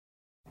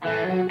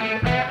Welcome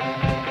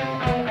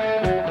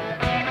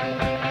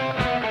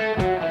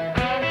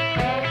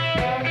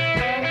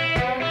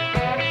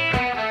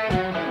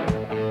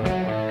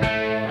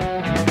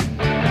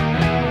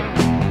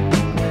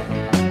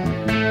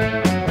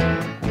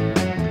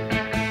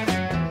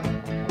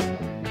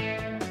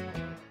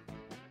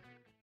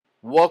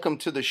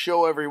to the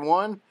show,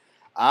 everyone.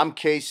 I'm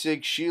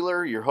K-Sig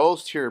Sheeler, your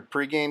host here at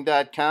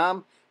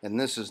pregame.com, and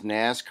this is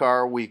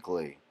NASCAR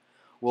Weekly.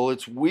 Well,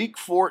 it's week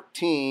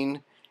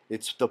 14.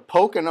 It's the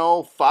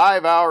Pocono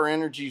 5-Hour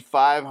Energy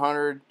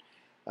 500.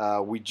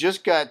 We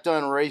just got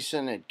done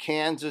racing at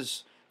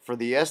Kansas for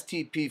the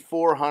STP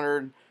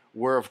 400,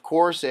 where, of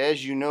course,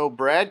 as you know,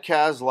 Brad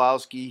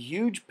Keselowski,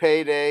 huge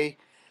payday,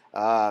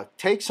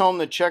 takes home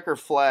the checker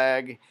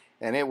flag,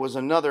 and it was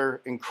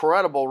another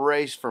incredible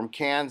race from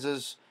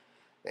Kansas.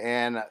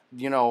 And,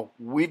 you know,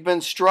 we've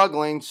been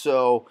struggling,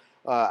 so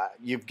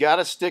you've got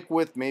to stick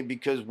with me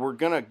because we're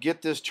going to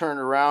get this turned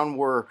around.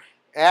 We're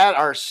at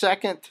our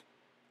second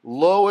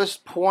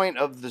lowest point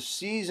of the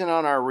season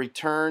on our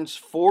returns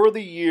for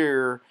the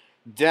year,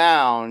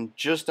 down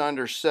just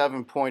under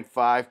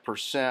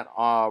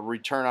 7.5%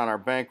 return on our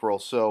bankroll.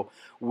 So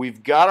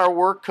we've got our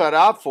work cut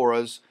out for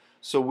us,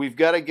 so we've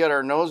got to get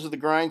our nose to the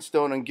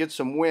grindstone and get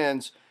some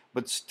wins.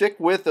 But stick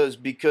with us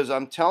because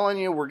I'm telling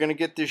you, we're going to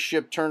get this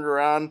ship turned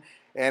around.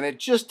 And it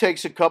just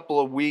takes a couple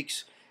of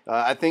weeks.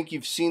 I think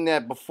you've seen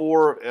that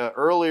before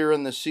earlier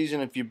in the season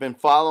if you've been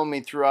following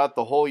me throughout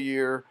the whole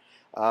year.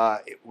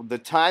 The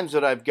times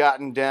that I've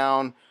gotten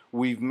down,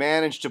 we've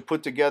managed to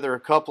put together a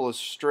couple of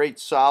straight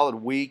solid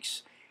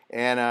weeks.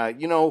 And,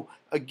 you know,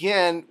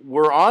 again,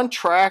 we're on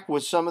track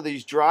with some of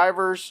these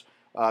drivers.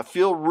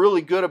 Feel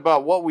really good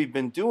about what we've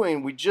been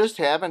doing. We just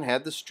haven't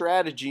had the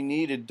strategy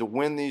needed to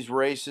win these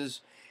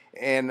races.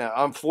 And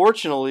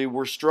unfortunately,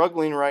 we're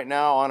struggling right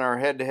now on our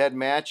head-to-head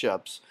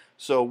matchups.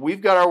 So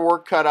we've got our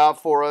work cut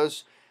out for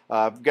us.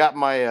 I've got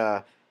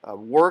my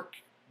work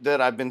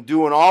that I've been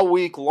doing all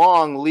week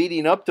long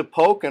leading up to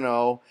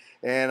Pocono.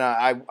 And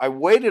I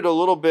waited a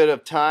little bit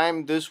of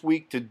time this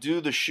week to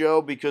do the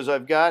show because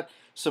I've got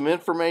some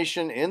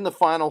information in the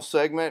final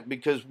segment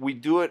because we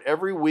do it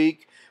every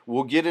week.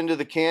 We'll get into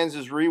the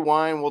Kansas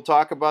Rewind. We'll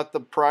talk about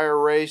the prior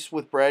race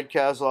with Brad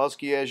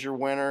Keselowski as your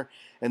winner.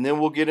 And then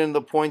we'll get into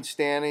the point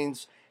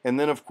standings. And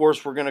then, of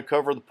course, we're going to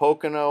cover the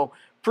Pocono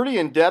pretty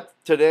in-depth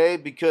today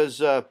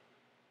because I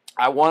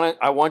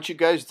want you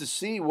guys to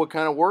see what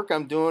kind of work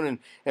I'm doing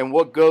and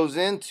what goes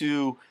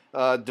into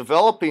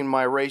developing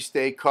my race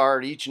day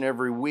card each and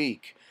every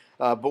week.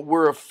 But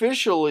we're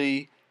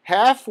officially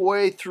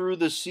halfway through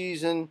the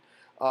season,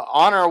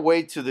 on our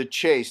way to the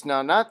chase.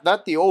 Now,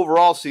 not the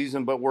overall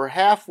season, but we're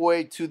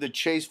halfway to the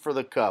chase for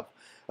the Cup.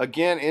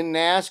 Again, in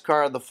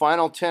NASCAR, the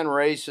final 10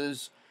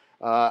 races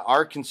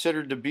are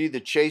considered to be the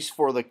chase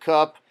for the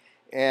Cup,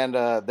 and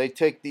they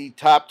take the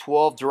top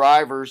 12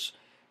 drivers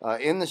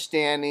in the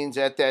standings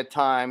at that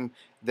time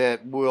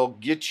that will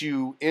get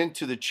you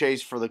into the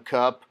chase for the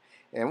Cup.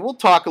 And we'll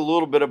talk a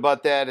little bit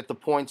about that at the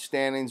point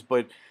standings,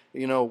 but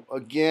you know,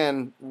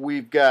 again,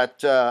 we've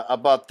got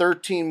about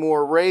 13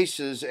 more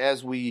races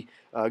as we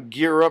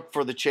gear up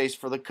for the chase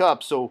for the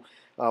Cup. So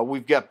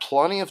we've got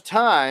plenty of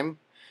time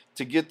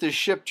to get this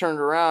ship turned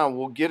around.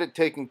 We'll get it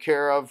taken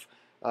care of.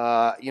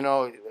 You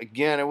know,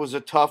 again, it was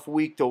a tough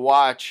week to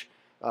watch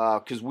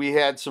because we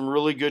had some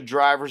really good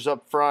drivers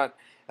up front,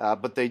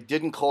 but they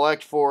didn't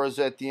collect for us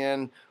at the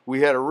end.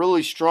 We had a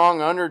really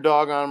strong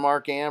underdog on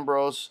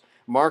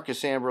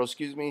Marcus Ambrose,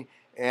 excuse me,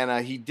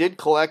 and he did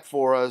collect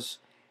for us.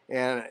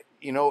 And,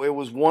 you know, it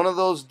was one of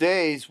those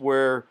days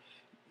where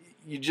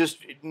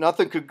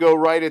nothing could go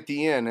right at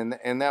the end,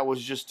 and that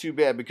was just too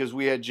bad because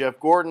we had Jeff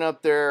Gordon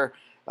up there.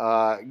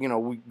 You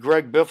know,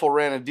 Greg Biffle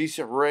ran a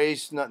decent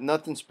race,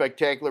 nothing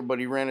spectacular, but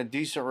he ran a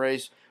decent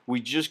race.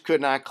 We just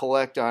could not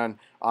collect on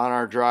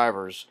our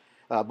drivers.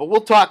 But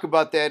we'll talk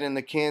about that in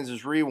the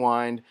Kansas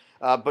Rewind.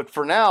 But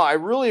for now, I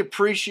really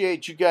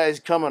appreciate you guys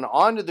coming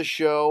onto the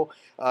show.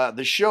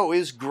 The show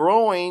is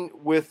growing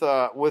with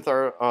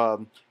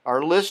our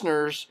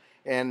listeners,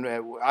 and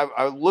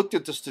I looked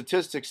at the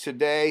statistics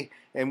today,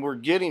 and we're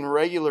getting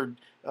regular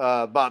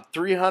about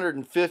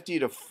 350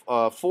 to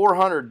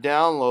 400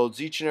 downloads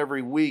each and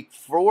every week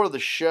for the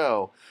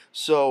show.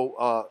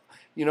 So,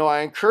 you know,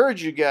 I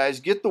encourage you guys,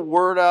 get the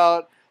word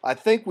out. I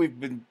think we've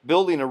been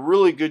building a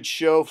really good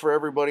show for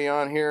everybody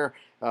on here.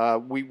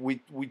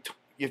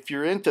 If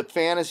you're into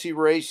fantasy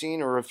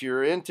racing or if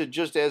you're into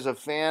just as a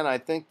fan, I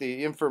think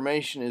the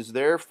information is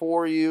there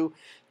for you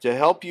to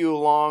help you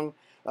along.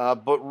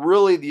 But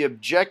really the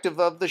objective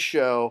of the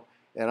show,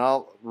 and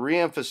I'll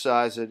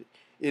reemphasize it,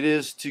 it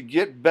is to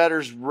get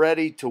bettors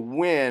ready to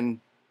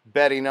win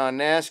betting on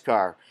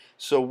NASCAR.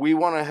 So we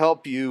want to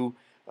help you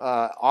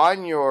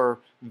on your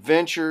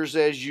ventures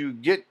as you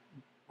get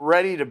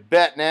ready to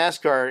bet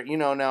NASCAR. You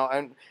know, now,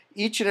 and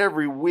each and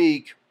every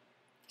week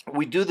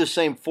we do the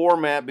same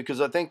format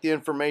because I think the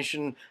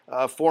information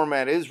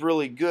format is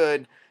really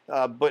good.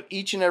 But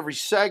each and every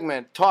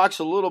segment talks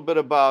a little bit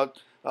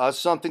about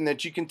something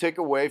that you can take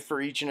away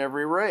for each and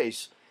every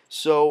race.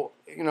 So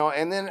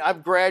and then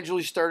I've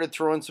gradually started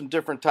throwing some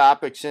different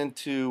topics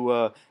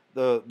into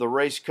the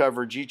race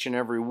coverage each and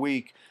every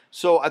week.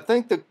 So I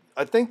think the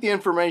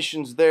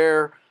information's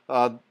there.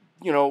 Of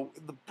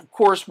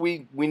course,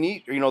 we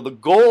need, the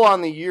goal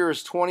on the year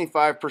is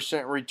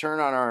 25% return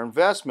on our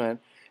investment,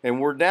 and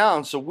we're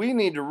down. So we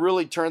need to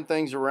really turn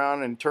things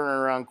around and turn it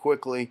around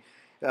quickly,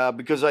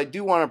 because I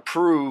do want to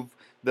prove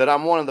that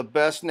I'm one of the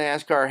best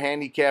NASCAR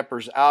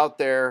handicappers out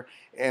there,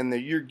 and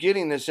that you're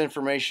getting this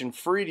information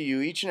free to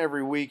you each and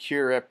every week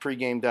here at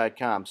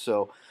pregame.com.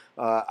 So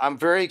I'm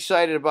very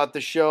excited about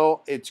the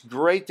show. It's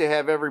great to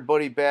have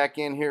everybody back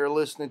in here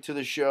listening to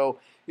the show.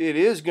 It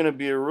is going to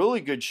be a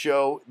really good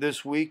show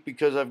this week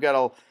because I've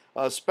got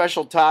a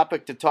special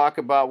topic to talk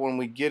about when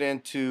we get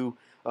into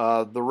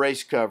the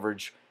race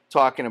coverage,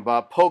 talking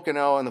about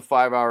Pocono and the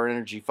 5-Hour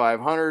Energy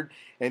 500.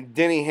 And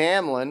Denny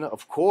Hamlin,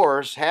 of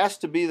course, has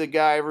to be the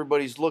guy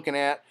everybody's looking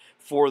at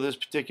for this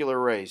particular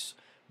race.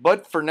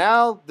 But for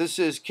now, this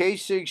is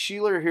K-Sig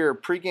Sheeler here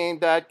at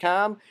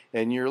pregame.com,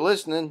 and you're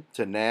listening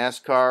to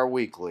NASCAR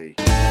Weekly.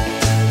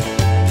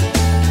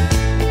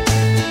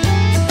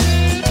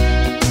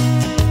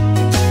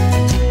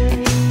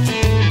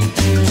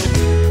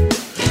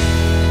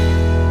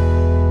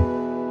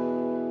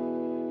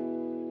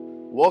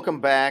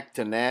 Welcome back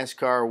to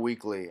NASCAR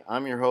Weekly.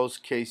 I'm your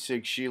host,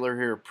 K-Sig Sheeler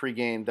here at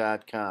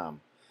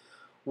pregame.com.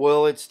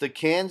 Well, it's the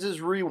Kansas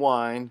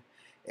Rewind,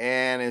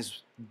 and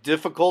as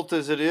difficult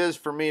as it is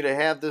for me to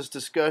have this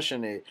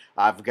discussion,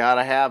 I've got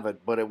to have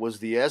it. But it was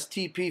the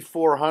STP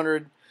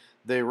 400.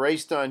 They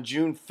raced on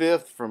June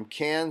 5th from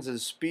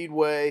Kansas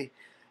Speedway.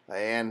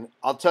 And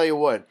I'll tell you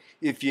what,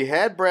 if you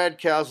had Brad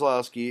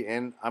Keselowski,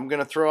 and I'm going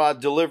to throw out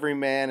Delivery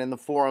Man in the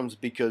forums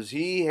because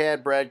he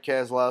had Brad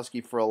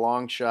Keselowski for a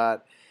long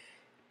shot,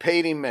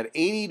 paid him at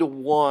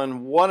 80-1.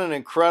 What an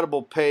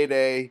incredible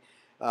payday.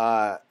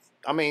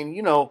 I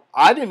mean,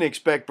 I didn't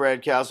expect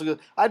Brad Keselowski.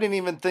 I didn't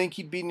even think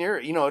he'd be near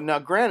it. Now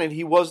granted,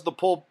 he was the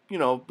pole,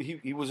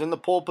 he was in the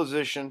pole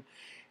position,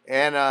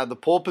 and the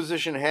pole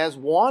position has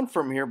won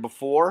from here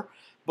before.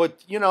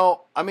 But,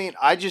 I mean,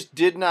 I just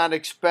did not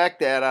expect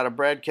that out of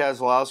Brad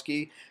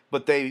Keselowski.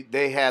 But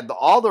they had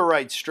all the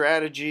right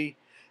strategy.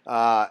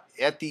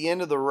 At the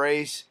end of the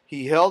race,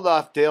 he held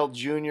off Dale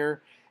Jr.,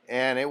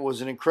 and it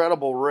was an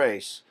incredible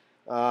race.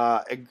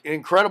 An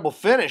incredible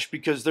finish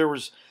because there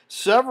was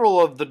several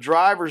of the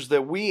drivers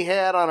that we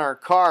had on our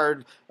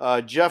card,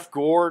 Jeff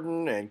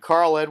Gordon and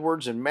Carl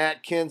Edwards and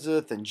Matt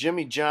Kenseth and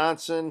Jimmy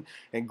Johnson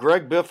and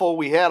Greg Biffle.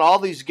 We had all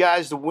these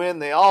guys to win.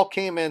 They all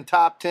came in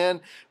top 10,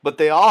 but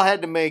they all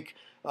had to make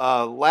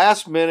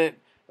last-minute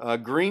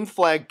green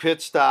flag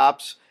pit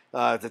stops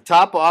to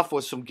top off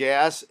with some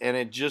gas, and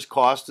it just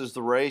cost us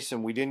the race,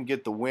 and we didn't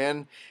get the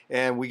win,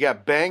 and we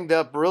got banged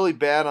up really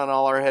bad on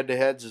all our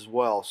head-to-heads as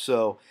well.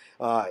 So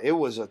it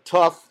was a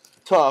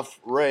tough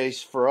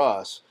race for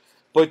us.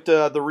 But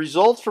the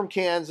results from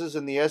Kansas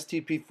in the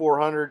STP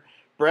 400,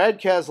 Brad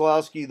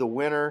Keselowski the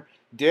winner,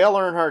 Dale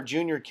Earnhardt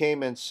Jr.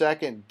 came in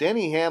second,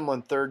 Denny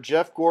Hamlin third,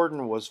 Jeff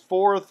Gordon was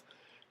fourth,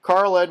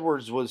 Carl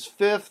Edwards was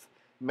fifth,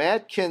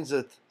 Matt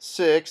Kenseth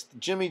sixth,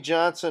 Jimmy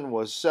Johnson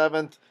was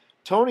seventh,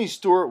 Tony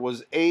Stewart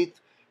was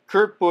eighth,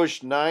 Kurt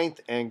Busch ninth,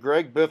 and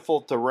Greg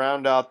Biffle to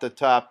round out the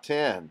top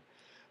 10.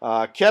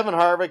 Kevin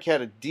Harvick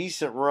had a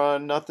decent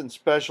run, nothing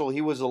special.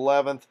 He was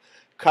 11th.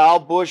 Kyle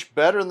Busch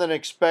better than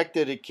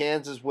expected at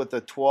Kansas with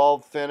a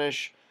 12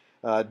 finish.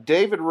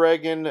 David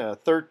Reagan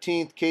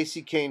 13th,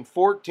 Casey Kane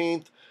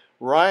 14th,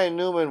 Ryan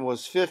Newman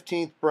was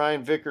 15th,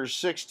 Brian Vickers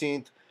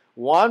 16th,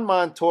 Juan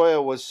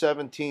Montoya was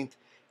 17th,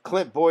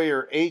 Clint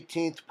Bowyer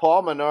 18th,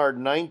 Paul Menard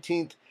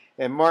 19th,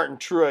 and Martin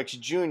Truex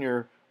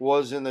Jr.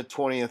 was in the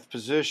 20th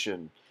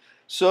position.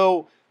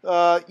 So,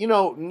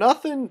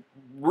 nothing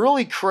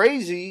really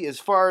crazy as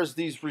far as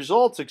these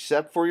results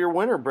except for your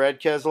winner, Brad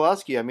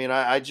Keselowski. I mean,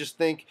 I just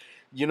think,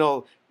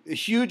 a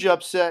huge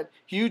upset,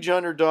 huge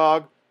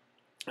underdog,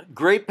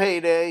 great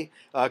payday.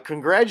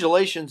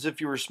 Congratulations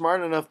if you were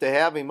smart enough to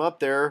have him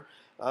up there,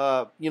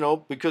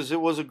 because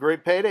it was a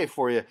great payday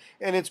for you.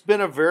 And it's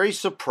been a very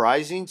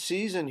surprising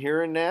season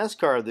here in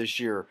NASCAR this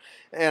year.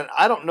 And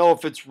I don't know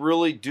if it's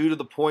really due to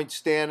the point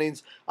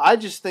standings. I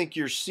just think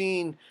you're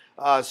seeing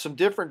some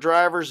different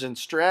drivers and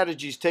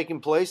strategies taking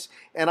place.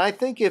 And I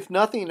think if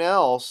nothing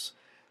else,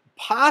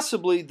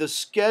 possibly the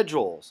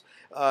schedules.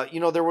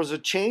 There was a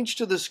change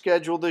to the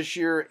schedule this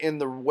year in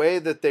the way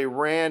that they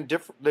ran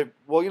different.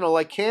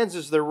 Like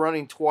Kansas, they're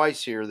running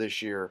twice here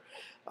this year.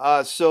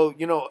 So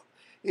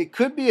it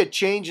could be a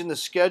change in the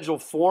schedule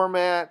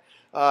format.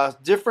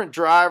 Different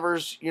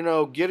drivers,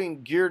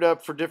 getting geared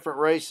up for different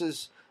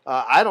races.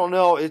 I don't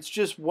know. It's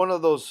just one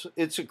of those.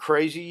 It's a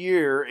crazy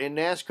year in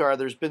NASCAR.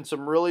 There's been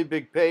some really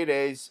big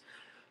paydays.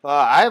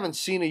 I haven't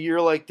seen a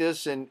year like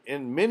this in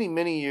many,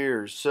 many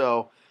years.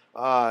 So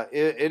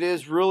it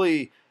is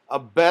really a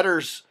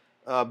bettor's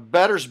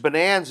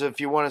bonanza, if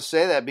you want to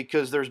say that,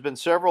 because there's been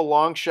several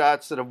long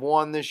shots that have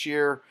won this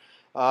year,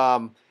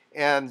 and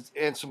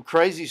some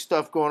crazy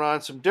stuff going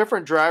on. Some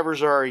different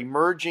drivers are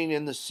emerging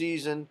in the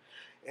season,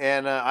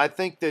 And I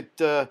think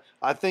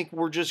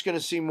we're just going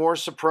to see more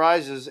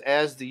surprises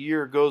as the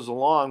year goes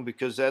along,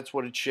 because that's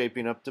what it's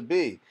shaping up to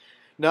be.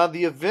 Now,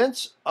 the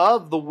events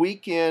of the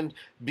weekend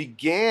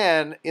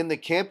began in the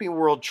Camping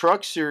World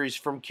Truck Series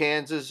from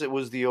Kansas. It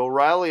was the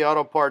O'Reilly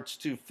Auto Parts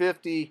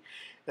 250.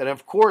 And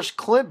of course,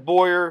 Clint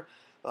Boyer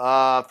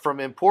from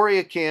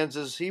Emporia,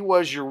 Kansas, he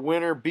was your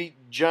winner, beat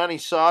Johnny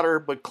Sauter.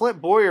 But Clint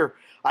Boyer,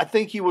 I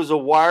think he was a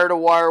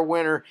wire-to-wire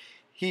winner.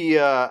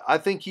 I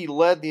think he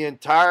led the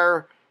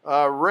entire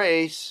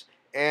race,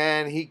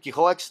 and he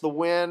collects the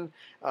win.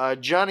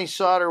 Johnny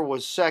Sauter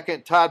was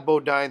second, Todd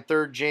Bodine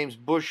third, James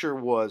Busher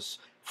was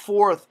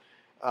fourth,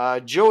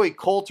 Joey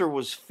Coulter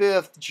was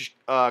fifth,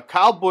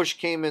 Kyle Busch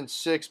came in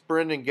sixth,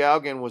 Brendan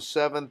Gauguin was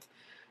seventh,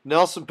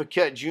 Nelson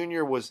Paquette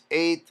Jr. was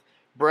eighth,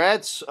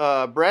 Brad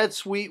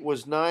Sweet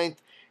was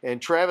ninth,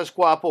 and Travis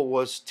Guapo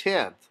was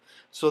 10th.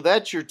 So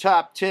that's your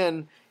top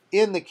 10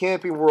 in the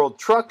Camping World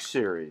Truck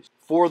Series.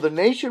 For the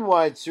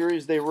Nationwide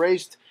Series, they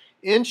raced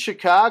in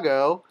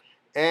Chicago,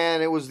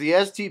 and it was the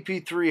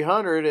STP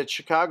 300 at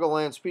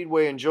Chicagoland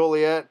Speedway in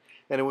Joliet,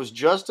 and it was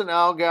Justin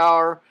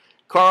Allgaier.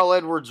 Carl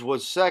Edwards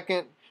was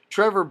second.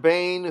 Trevor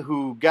Bayne,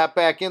 who got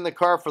back in the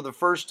car for the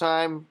first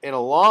time in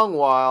a long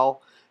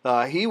while,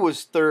 he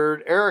was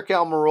third. Eric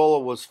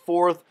Almirola was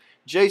fourth.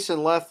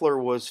 Jason Leffler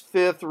was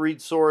fifth. Reed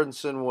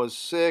Sorensen was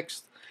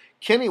sixth.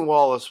 Kenny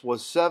Wallace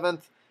was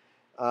seventh.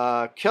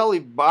 Kelly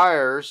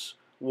Byers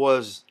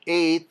was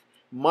eighth.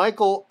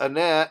 Michael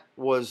Annette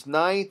was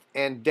ninth,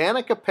 and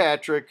Danica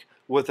Patrick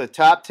with a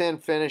top 10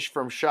 finish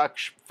from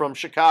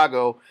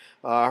Chicago,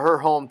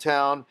 her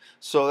hometown.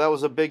 So that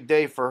was a big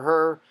day for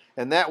her.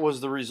 And that was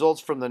the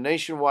results from the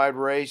nationwide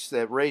race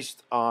that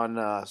raced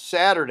on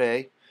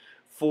Saturday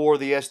for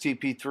the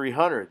STP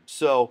 300.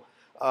 So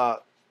a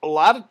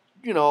lot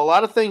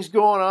of things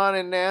going on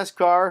in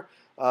NASCAR.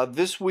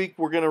 This week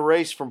we're going to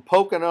race from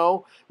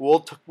Pocono.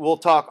 We'll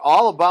talk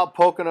all about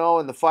Pocono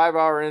and the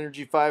 5-Hour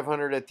Energy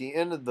 500 at the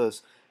end of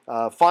this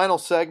final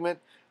segment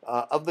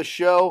of the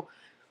show.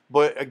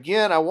 But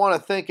again, I want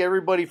to thank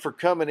everybody for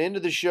coming into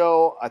the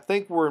show. I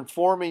think we're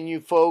informing you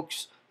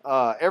folks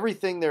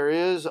everything there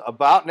is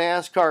about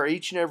NASCAR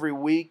each and every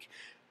week.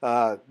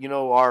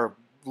 Our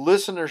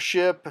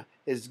listenership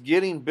is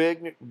getting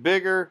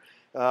bigger.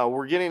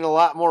 We're getting a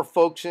lot more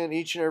folks in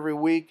each and every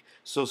week.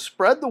 So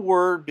spread the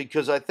word,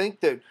 because I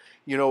think that,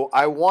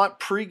 I want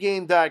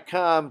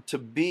pregame.com to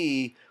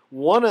be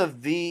one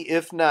of the,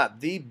 if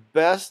not the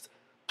best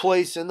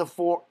place in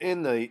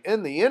the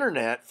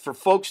internet for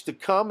folks to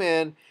come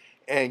in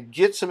and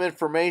get some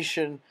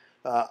information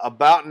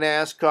about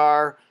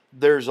NASCAR.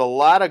 There's a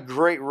lot of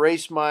great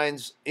race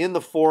minds in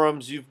the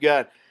forums. You've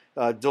got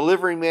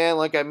Delivery Man,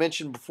 like I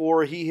mentioned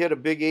before, he hit a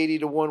big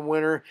 80-1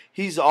 winner.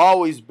 He's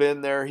always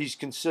been there. He's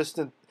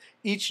consistent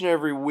each and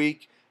every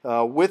week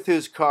with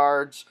his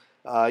cards.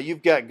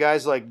 You've got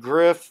guys like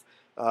Griff,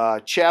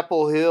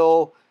 Chapel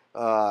Hill.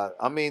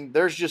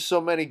 There's just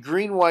so many.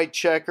 Green White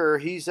Checker,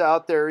 he's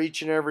out there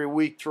each and every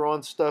week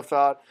throwing stuff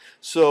out.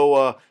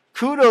 So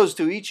kudos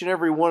to each and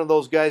every one of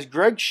those guys.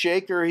 Greg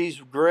Shaker, he's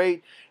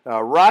great.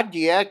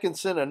 Rodney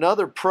Atkinson,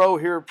 another pro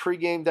here at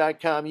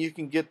pregame.com. You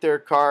can get their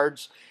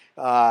cards.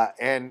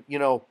 And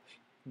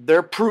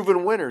they're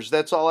proven winners.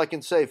 That's all I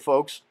can say,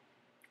 folks.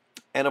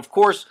 And of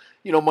course,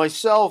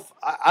 myself,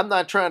 I'm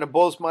not trying to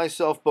boast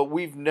myself, but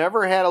we've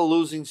never had a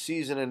losing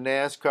season in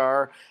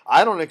NASCAR.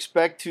 I don't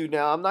expect to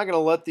now. I'm not going to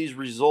let these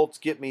results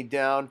get me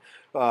down.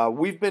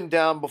 We've been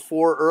down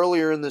before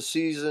earlier in the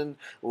season.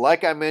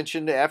 Like I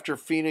mentioned, after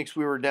Phoenix,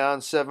 we were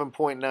down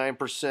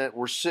 7.9%.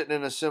 We're sitting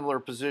in a similar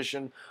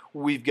position.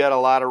 We've got a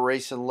lot of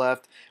racing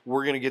left.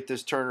 We're going to get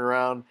this turned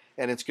around,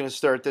 and it's going to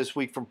start this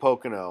week from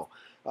Pocono.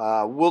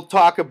 We'll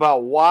talk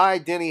about why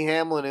Denny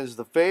Hamlin is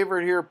the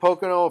favorite here at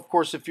Pocono. Of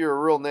course, if you're a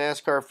real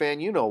NASCAR fan,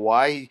 you know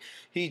why.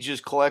 He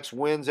just collects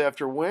wins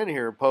after win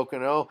here at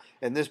Pocono,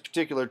 and this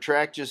particular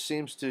track just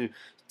seems to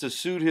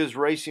suit his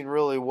racing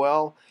really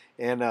well.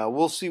 And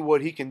we'll see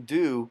what he can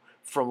do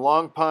from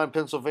Long Pond,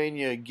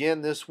 Pennsylvania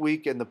again this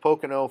week in the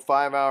Pocono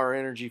 5-Hour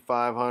Energy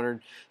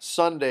 500,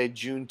 Sunday,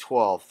 June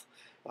 12th.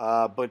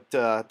 But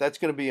that's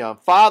going to be on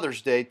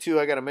Father's Day, too.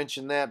 I got to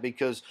mention that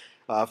because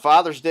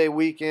Father's Day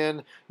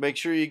weekend, make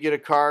sure you get a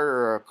card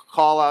or a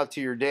call out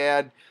to your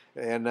dad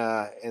and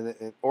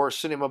or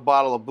send him a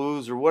bottle of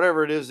booze or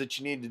whatever it is that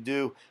you need to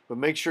do. But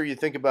make sure you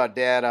think about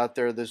Dad out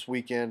there this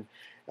weekend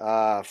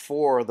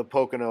for the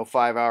Pocono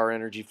 5-Hour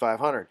Energy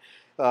 500.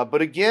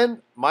 But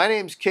again, my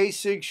name's K.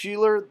 Sig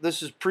Sheeler.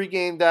 This is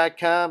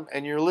pregame.com,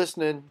 and you're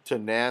listening to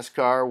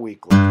NASCAR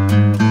Weekly.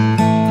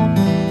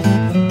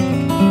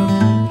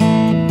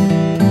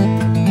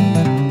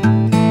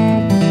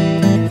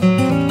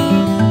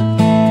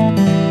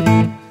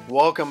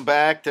 Welcome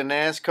back to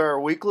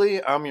NASCAR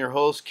Weekly. I'm your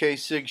host, K.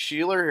 Sig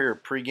Sheeler, here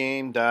at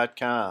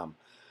pregame.com.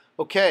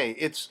 Okay,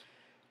 it's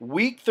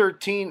Week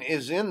 13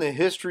 is in the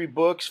history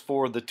books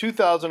for the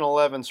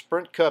 2011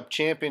 Sprint Cup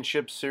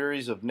Championship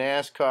Series of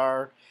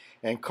NASCAR,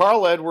 and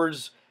Carl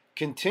Edwards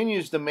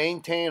continues to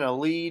maintain a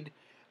lead.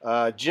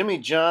 Jimmy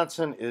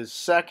Johnson is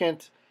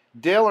second.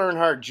 Dale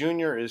Earnhardt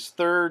Jr. is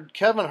third.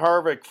 Kevin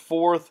Harvick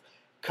fourth.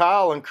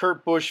 Kyle and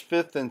Kurt Busch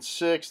fifth and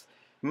sixth.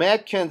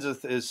 Matt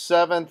Kenseth is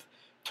seventh.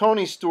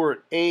 Tony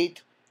Stewart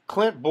eighth.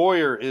 Clint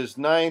Bowyer is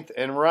ninth.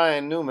 And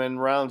Ryan Newman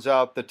rounds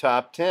out the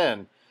top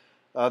 10.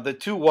 The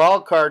two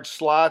wildcard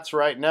slots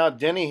right now,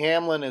 Denny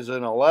Hamlin is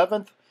in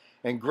 11th.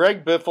 And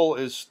Greg Biffle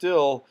is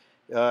still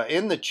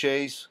in the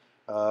chase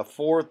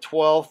for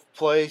 12th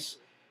place.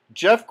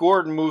 Jeff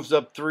Gordon moves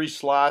up 3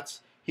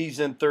 slots. He's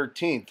in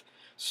 13th.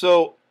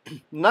 So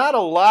not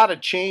a lot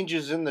of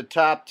changes in the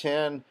top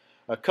 10.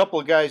 A couple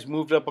of guys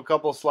moved up a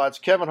couple of slots.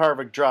 Kevin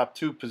Harvick dropped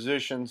 2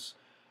 positions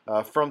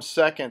from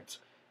 2nd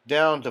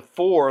down to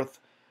 4th.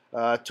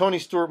 Tony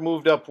Stewart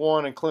moved up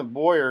 1, and Clint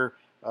Bowyer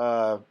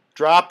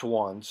dropped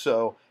 1.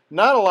 So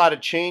not a lot of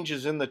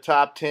changes in the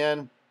top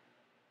 10.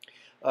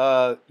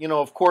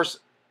 Of course,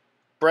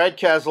 Brad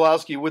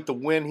Keselowski with the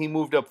win, he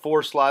moved up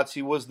 4 slots.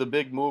 He was the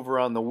big mover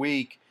on the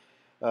week,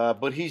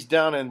 but he's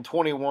down in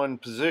 21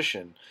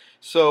 position.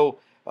 So,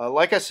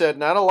 like I said,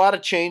 not a lot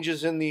of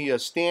changes in the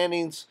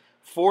standings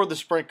for the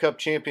Sprint Cup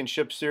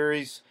Championship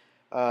Series.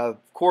 Of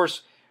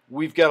course,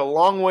 we've got a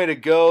long way to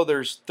go.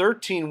 There's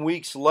 13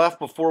 weeks left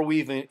before we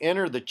even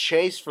enter the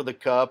chase for the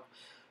Cup.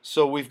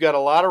 So we've got a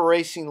lot of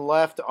racing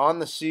left on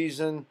the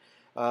season.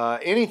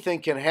 Anything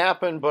can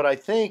happen, but I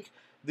think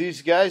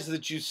these guys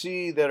that you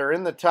see that are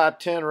in the top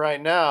 10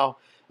 right now,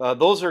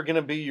 those are going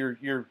to be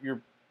your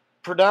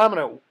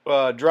predominant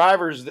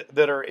drivers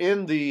that are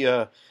in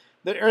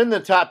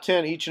the top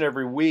 10 each and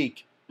every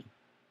week.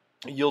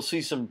 You'll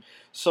see some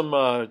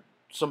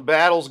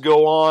battles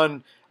go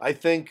on. I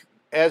think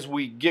as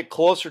we get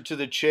closer to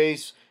the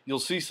chase, you'll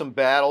see some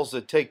battles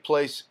that take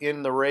place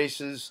in the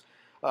races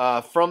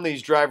from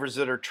these drivers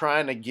that are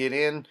trying to get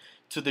in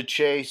to the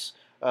chase.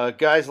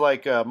 Guys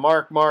like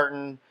Mark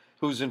Martin,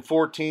 who's in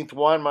 14th.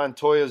 Juan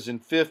Montoya's in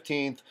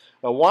 15th.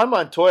 Juan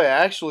Montoya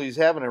actually is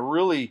having a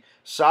really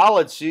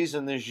solid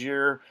season this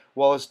year,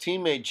 while his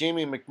teammate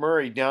Jamie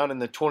McMurray down in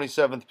the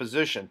 27th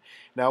position.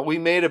 Now, we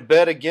made a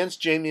bet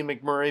against Jamie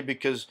McMurray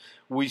because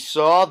we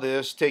saw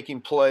this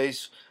taking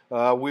place.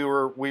 We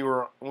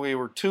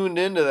were tuned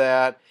into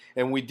that,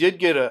 and we did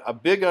get a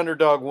big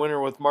underdog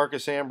winner with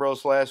Marcus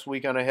Ambrose last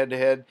week on a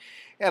head-to-head,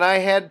 and I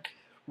had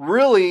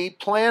really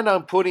planned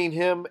on putting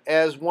him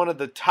as one of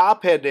the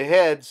top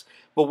head-to-heads.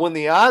 But when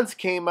the odds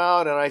came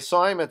out and I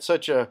saw him at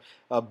such a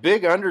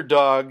big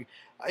underdog,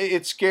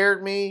 it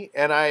scared me,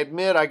 and I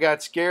admit I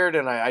got scared,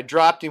 and I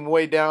dropped him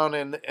way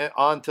down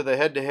onto the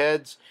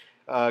head-to-heads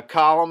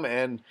column,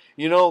 and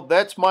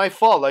that's my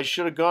fault. I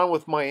should have gone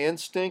with my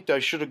instinct. I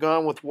should have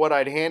gone with what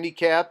I'd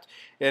handicapped,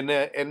 and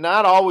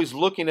not always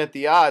looking at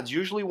the odds.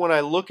 Usually when I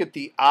look at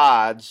the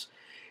odds,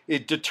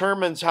 it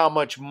determines how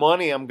much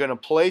money I'm going to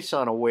place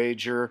on a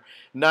wager,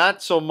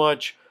 not so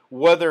much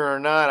whether or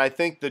not I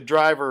think the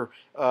driver,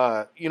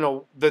 that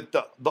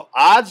the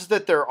odds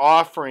that they're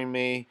offering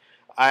me,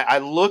 I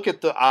look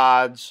at the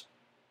odds,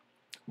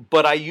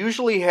 but I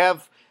usually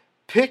have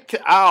picked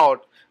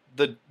out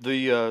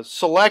the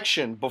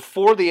selection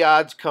before the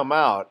odds come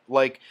out.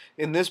 Like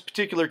in this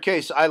particular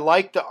case, I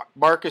like the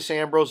Marcus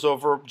Ambrose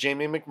over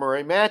Jamie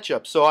McMurray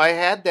matchup, so I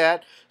had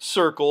that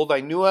circled.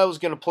 I knew I was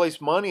going to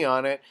place money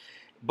on it,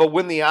 but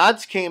when the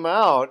odds came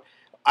out,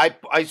 I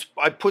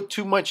put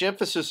too much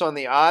emphasis on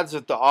the odds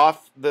that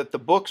the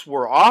books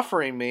were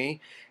offering me,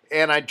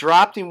 and I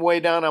dropped him way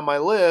down on my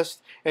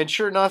list. And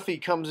sure enough, he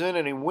comes in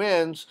and he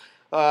wins,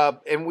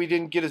 and we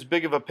didn't get as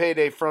big of a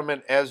payday from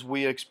it as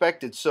we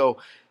expected. So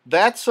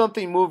that's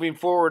something moving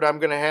forward I'm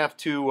going to have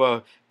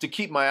to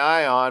keep my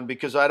eye on,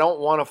 because I don't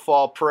want to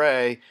fall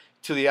prey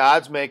to the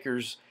odds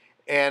makers.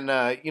 And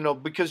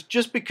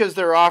because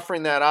they're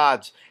offering that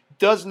odds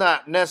does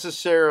not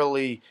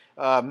necessarily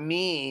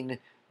mean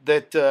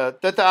that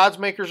the odds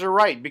makers are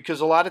right, because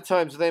a lot of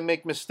times they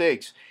make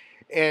mistakes.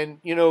 And,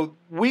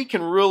 we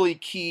can really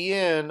key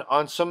in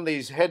on some of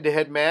these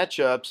head-to-head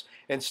matchups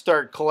and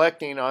start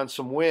collecting on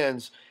some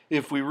wins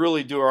if we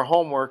really do our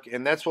homework,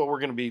 and that's what we're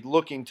going to be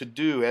looking to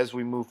do as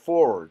we move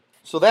forward.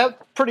 So that's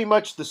pretty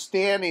much the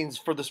standings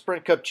for the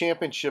Sprint Cup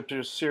Championship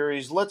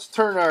Series. Let's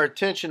turn our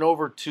attention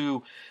over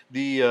to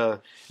the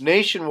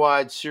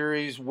Nationwide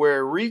Series,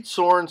 where Reed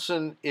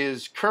Sorensen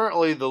is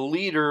currently the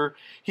leader.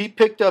 He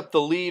picked up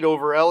the lead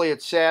over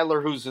Elliott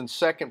Sadler, who's in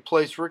second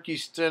place. Ricky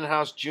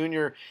Stenhouse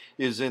Jr.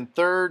 is in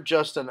third.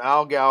 Justin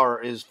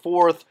Allgaier is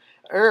fourth.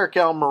 Eric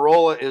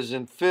Almirola is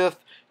in fifth.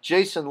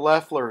 Jason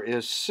Leffler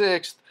is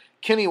sixth.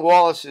 Kenny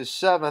Wallace is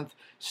seventh.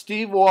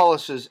 Steve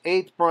Wallace is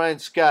eighth. Brian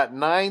Scott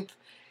ninth.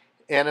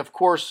 And, of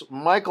course,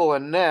 Michael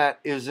Annett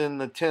is in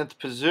the 10th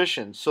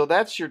position. So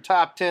that's your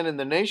top 10 in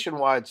the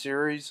Nationwide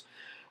Series.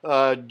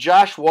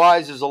 Josh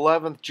Wise is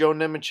 11th. Joe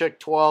Nemechek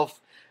 12th.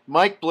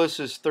 Mike Bliss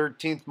is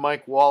 13th.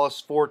 Mike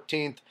Wallace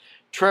 14th.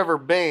 Trevor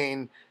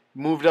Bayne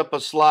moved up a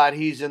slot.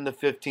 He's in the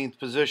 15th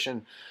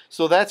position.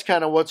 So that's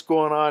kind of what's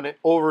going on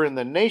over in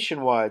the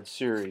Nationwide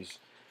Series.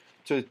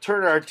 To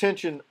turn our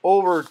attention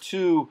over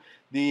to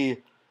the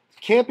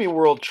Camping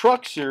World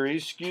Truck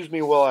Series, excuse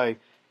me while I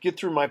get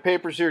through my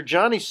papers here.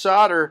 Johnny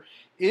Sauter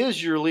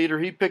is your leader.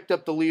 He picked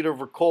up the lead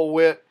over Cole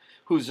Witt,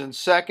 who's in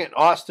second.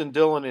 Austin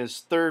Dillon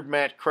is third.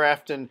 Matt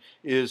Crafton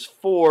is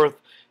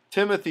fourth.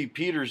 Timothy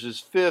Peters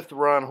is fifth.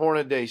 Ron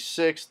Hornaday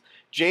sixth.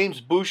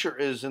 James Boucher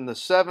is in the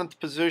seventh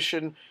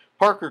position.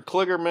 Parker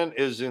Kligerman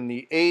is in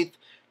the eighth.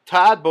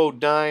 Todd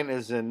Bodine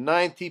is in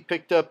ninth. He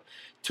picked up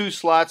 2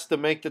 slots to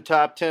make the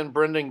top 10.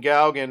 Brendan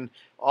Gaugen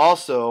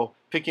also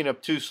picking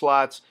up 2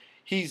 slots.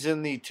 He's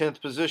in the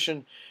 10th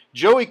position.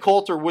 Joey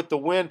Coulter with the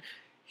win.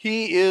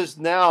 He is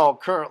now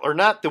current, or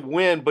not the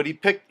win, but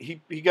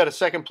he got a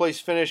second place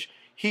finish.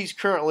 He's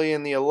currently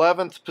in the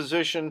 11th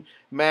position.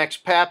 Max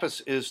Pappas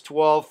is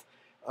 12th.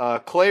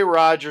 Clay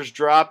Rogers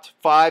dropped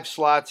 5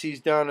 slots. He's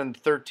down in the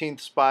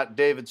 13th spot.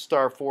 David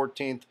Starr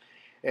 14th.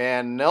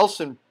 And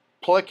Nelson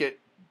Pickett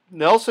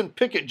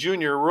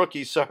Jr.,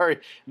 rookie,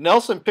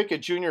 Nelson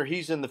Pickett Jr.,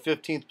 he's in the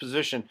 15th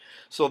position.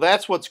 So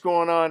that's what's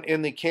going on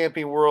in the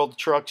Camping World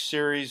Truck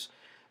Series,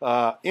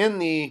 in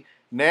the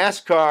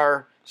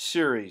NASCAR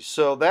Series.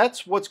 So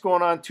that's what's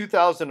going on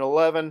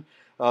 2011.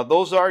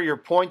 Those are your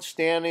point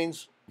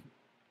standings.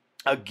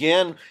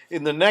 Again,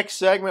 in the next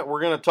segment,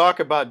 we're going to talk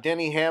about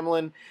Denny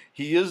Hamlin.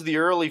 He is the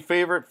early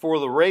favorite for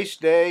the race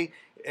day,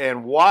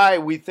 and why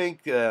we think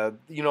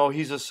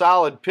he's a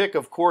solid pick.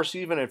 Of course,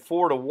 even at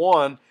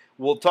 4-1,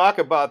 we'll talk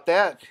about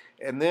that,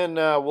 and then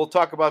we'll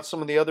talk about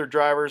some of the other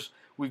drivers.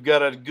 We've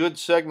got a good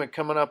segment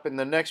coming up in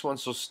the next one,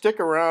 so stick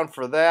around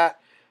for that.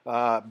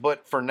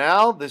 But for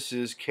now, this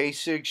is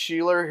K-Sig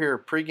Sheeler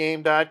here at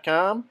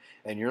pregame.com,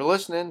 and you're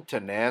listening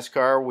to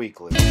NASCAR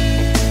Weekly.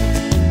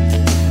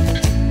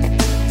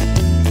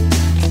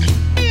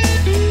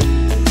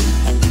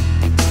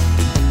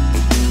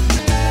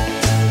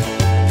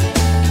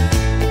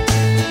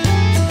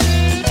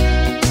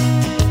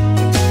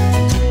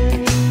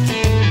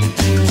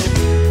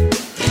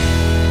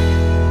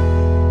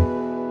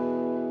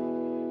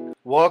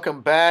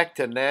 Welcome back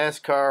to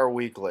NASCAR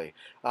Weekly.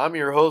 I'm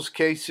your host,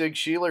 K-Sig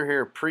Sheeler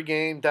here at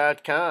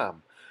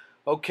pregame.com.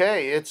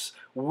 Okay, it's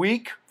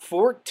week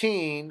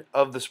 14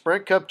 of the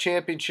Sprint Cup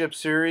Championship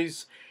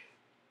Series.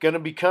 Going to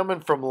be coming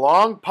from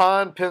Long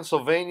Pond,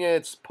 Pennsylvania.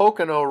 It's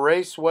Pocono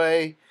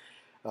Raceway.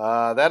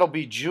 That'll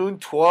be June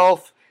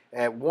 12th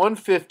at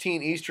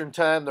 1:15 Eastern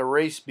Time. The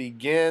race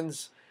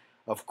begins.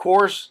 Of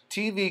course,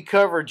 TV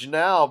coverage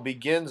now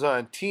begins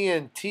on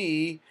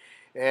TNT.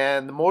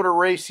 And the Motor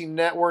Racing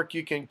Network,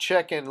 you can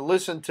check and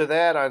listen to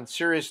that on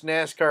Sirius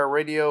NASCAR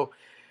Radio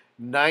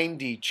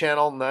 90,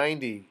 Channel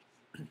 90.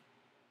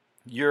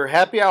 Your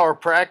happy hour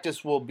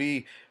practice will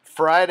be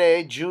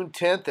Friday, June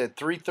 10th at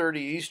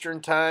 3:30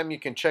 Eastern Time. You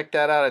can check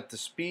that out at the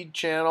Speed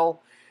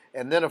Channel.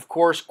 And then, of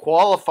course,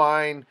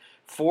 qualifying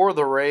for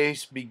the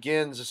race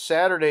begins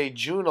Saturday,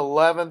 June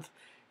 11th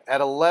at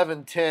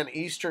 11:10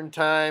 Eastern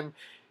Time.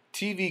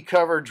 TV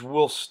coverage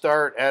will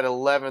start at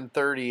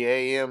 11:30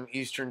 a.m.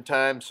 Eastern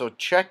Time, so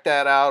check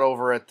that out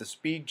over at the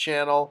Speed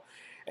Channel.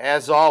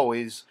 As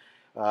always,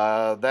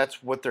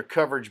 that's what their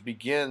coverage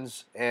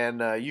begins,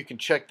 and you can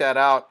check that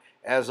out,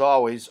 as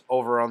always,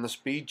 over on the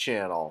Speed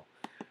Channel.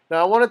 Now,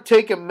 I want to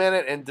take a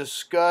minute and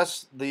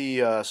discuss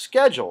the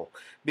schedule,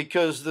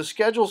 because the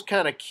schedule's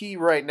kind of key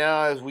right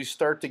now as we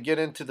start to get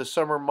into the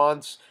summer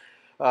months.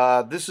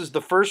 This is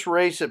the first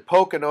race at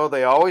Pocono.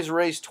 They always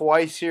race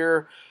twice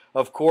here.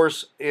 Of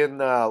course, in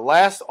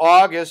last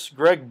August,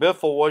 Greg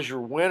Biffle was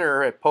your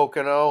winner at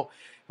Pocono,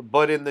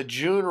 but in the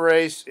June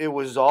race, it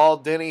was all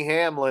Denny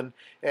Hamlin,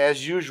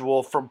 as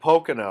usual, from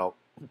Pocono.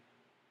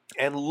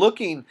 And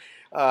looking,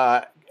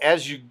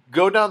 as you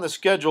go down the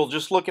schedule,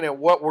 just looking at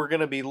what we're going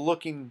to be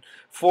looking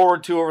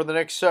forward to over the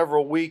next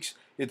several weeks,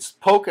 it's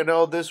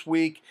Pocono this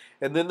week,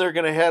 and then they're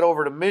going to head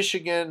over to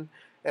Michigan,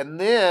 and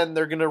then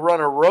they're going to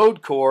run a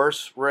road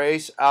course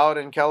race out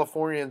in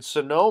California in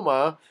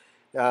Sonoma.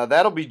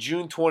 That'll be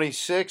June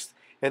 26th.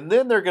 And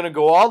then they're going to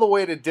go all the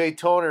way to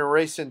Daytona and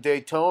race in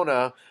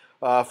Daytona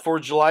for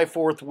July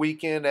 4th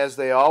weekend, as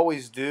they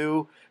always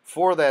do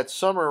for that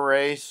summer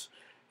race.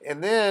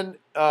 And then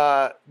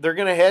they're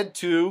going to head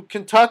to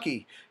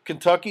Kentucky.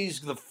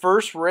 Kentucky's the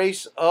first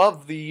race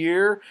of the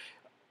year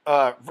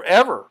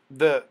ever.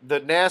 The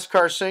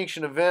NASCAR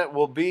sanctioned event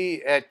will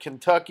be at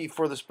Kentucky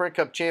for the Sprint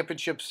Cup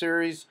Championship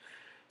Series.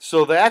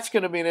 So that's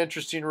going to be an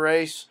interesting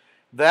race.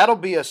 That'll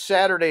be a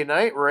Saturday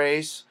night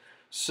race.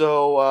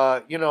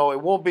 So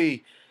it won't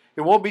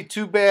be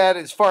too bad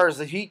as far as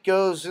the heat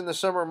goes in the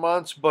summer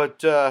months,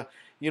 but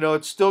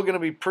it's still going to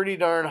be pretty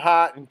darn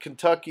hot in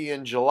Kentucky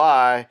in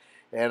July,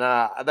 and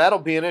that'll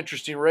be an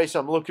interesting race.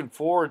 I'm looking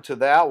forward to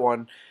that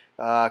one.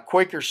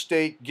 Quaker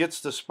State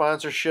gets the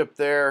sponsorship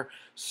there,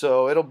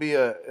 so it'll be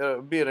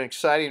an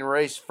exciting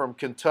race from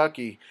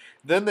Kentucky.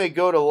 Then they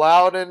go to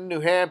Loudon, New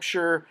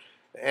Hampshire,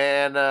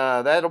 and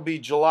that'll be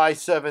July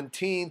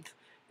 17th,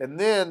 and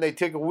then they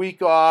take a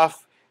week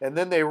off. And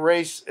then they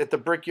race at the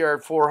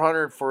Brickyard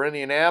 400 for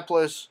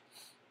Indianapolis.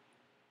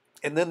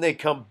 And then they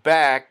come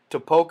back to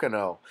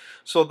Pocono.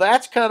 So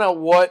that's kind of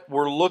what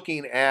we're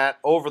looking at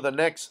over the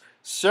next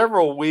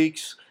several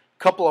weeks,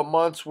 couple of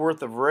months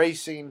worth of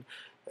racing.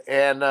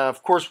 And,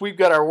 of course, we've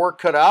got our work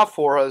cut out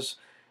for us.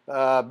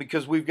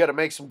 because we've got to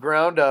make some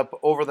ground up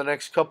over the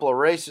next couple of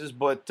races.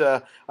 But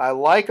I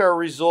like our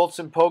results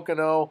in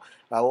Pocono.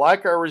 I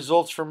like our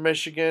results from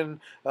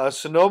Michigan.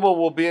 Sonoma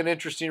will be an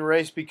interesting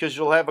race because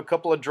you'll have a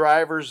couple of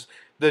drivers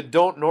that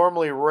don't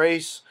normally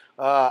race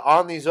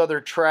on these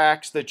other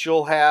tracks that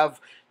you'll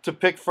have to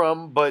pick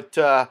from. But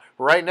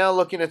right now,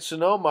 looking at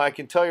Sonoma, I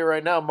can tell you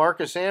right now,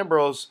 Marcus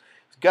Ambrose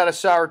has got a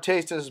sour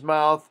taste in his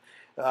mouth.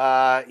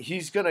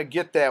 He's going to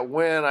get that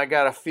win. I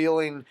got a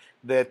feeling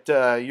that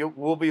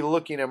we'll be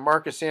looking at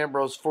Marcus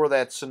Ambrose for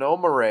that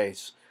Sonoma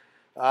race.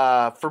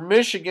 For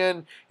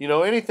Michigan,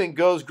 anything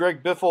goes.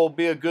 Greg Biffle will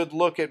be a good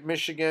look at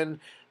Michigan.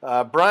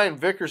 Brian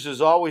Vickers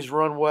has always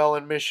run well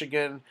in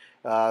Michigan,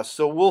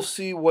 so we'll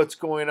see what's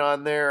going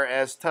on there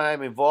as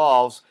time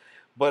evolves.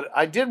 But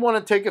I did want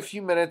to take a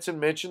few minutes and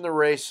mention the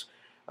race,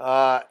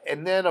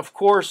 and then, of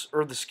course,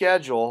 or the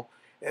schedule,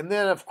 and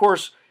then, of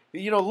course,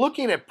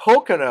 looking at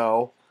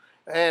Pocono.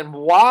 And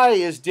why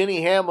is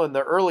Denny Hamlin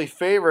the early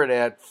favorite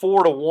at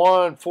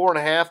 4-1,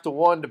 4.5 to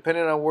 1,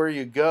 depending on where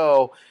you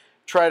go?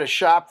 Try to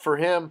shop for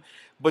him.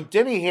 But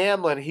Denny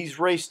Hamlin, he's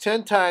raced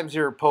 10 times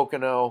here at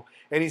Pocono,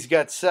 and he's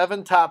got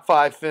 7 top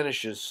 5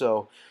 finishes.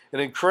 So an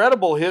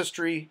incredible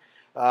history.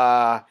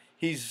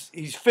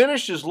 He's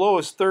finished as low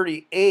as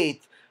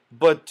 38th,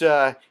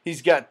 but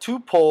he's got 2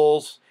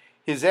 poles.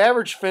 His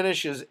average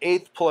finish is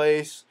 8th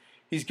place.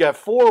 He's got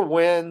 4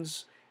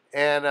 wins.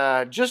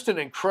 And just an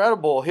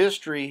incredible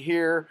history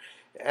here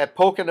at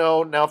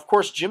Pocono. Now, of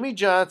course, Jimmy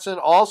Johnson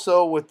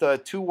also with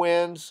 2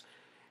 wins,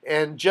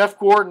 and Jeff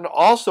Gordon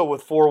also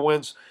with 4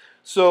 wins.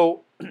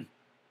 So,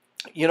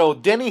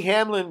 Denny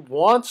Hamlin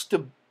wants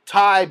to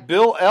tie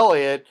Bill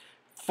Elliott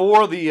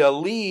for the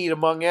lead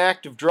among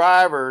active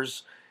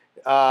drivers,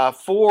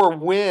 4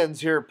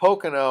 wins here at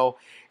Pocono,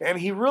 and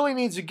he really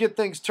needs to get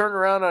things turned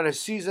around on his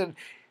season.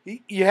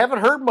 You haven't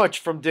heard much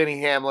from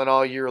Denny Hamlin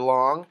all year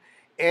long.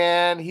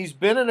 And he's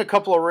been in a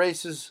couple of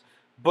races,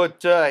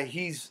 but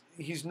he's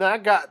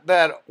not got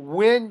that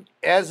win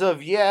as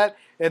of yet.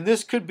 And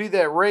this could be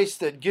that race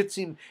that gets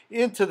him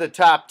into the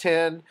top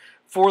 10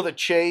 for the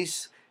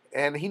chase.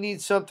 And he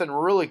needs something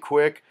really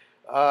quick.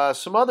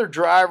 Some other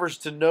drivers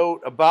to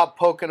note about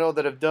Pocono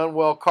that have done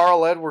well.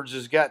 Carl Edwards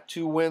has got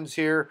 2 wins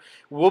here.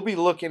 We'll be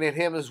looking at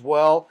him as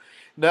well.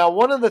 Now,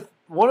 one of the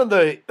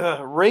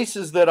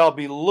races that I'll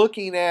be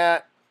looking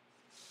at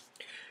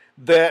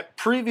that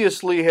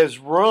previously has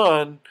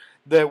run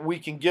that we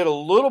can get a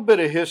little bit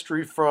of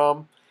history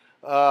from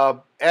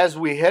as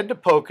we head to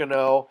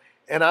Pocono,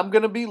 and I'm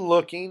going to be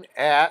looking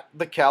at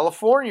the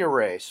California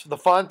race, the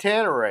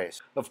Fontana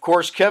race. Of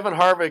course, Kevin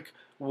Harvick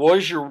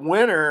was your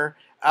winner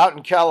out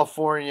in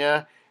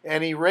California,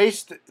 and he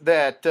raced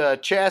that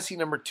chassis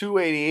number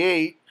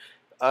 288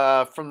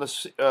 from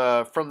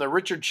the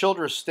Richard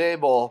Childress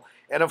stable,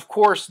 and of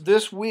course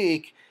this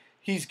week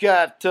he's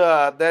got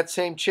that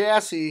same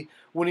chassis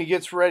when he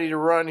gets ready to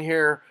run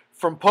here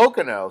from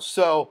Pocono.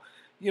 So,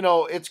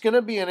 it's going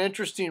to be an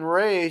interesting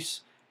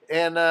race.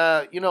 And,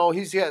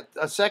 he's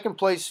got second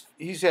place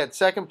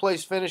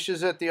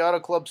finishes at the Auto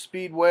Club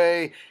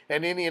Speedway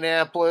and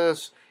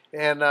Indianapolis.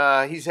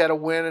 And he's had a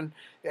win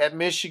at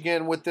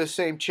Michigan with this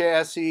same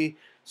chassis.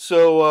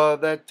 So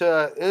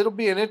it'll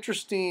be an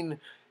interesting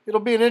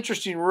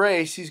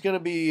race. He's going to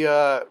be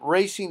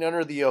racing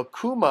under the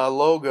Okuma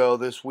logo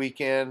this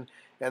weekend.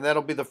 And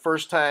that'll be the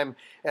first time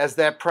as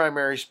that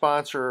primary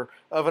sponsor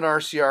of an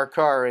RCR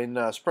car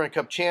in Sprint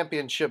Cup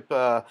Championship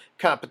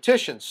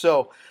competition.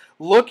 So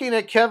looking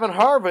at Kevin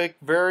Harvick,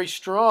 very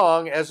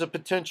strong as a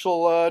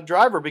potential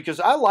driver, because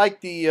I like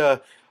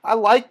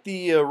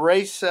the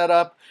race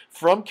setup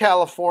from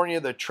California.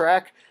 The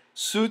track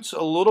suits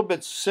a little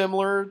bit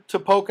similar to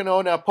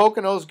Pocono. Now,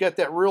 Pocono's got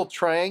that real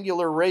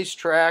triangular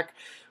racetrack,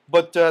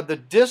 but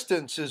the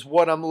distance is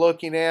what I'm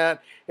looking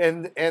at,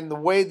 and the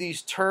way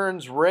these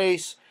turns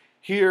race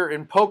here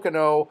in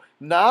Pocono,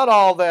 not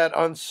all that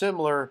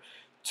unsimilar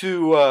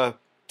to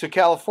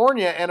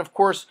California. And of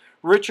course,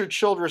 Richard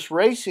Childress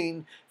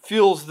Racing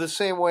feels the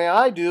same way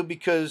I do,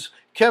 because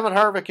Kevin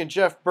Harvick and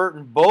Jeff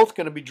Burton both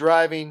going to be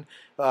driving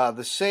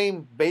the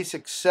same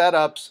basic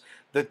setups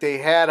that they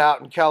had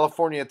out in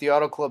California at the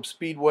Auto Club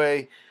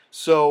Speedway.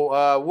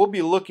 So we'll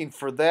be looking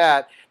for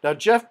that. Now,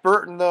 Jeff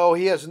Burton, though,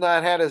 he has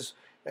not had as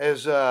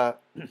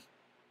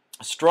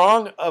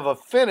strong of a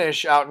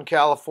finish out in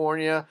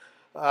California.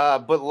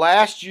 But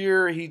last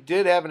year he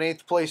did have an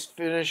 8th place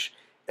finish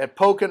at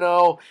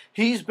Pocono.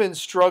 He's been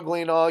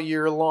struggling all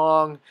year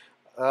long.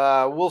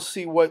 We'll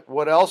see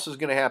what else is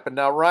going to happen.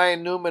 Now,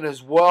 Ryan Newman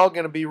as well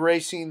going to be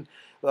racing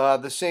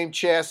the same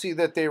chassis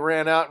that they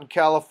ran out in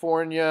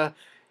California,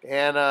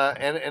 and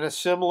a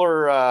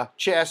similar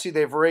chassis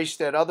they've raced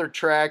at other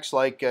tracks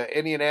like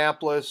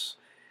Indianapolis.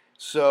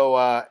 So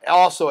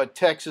also at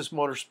Texas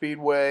Motor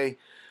Speedway.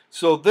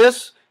 So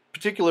this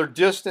particular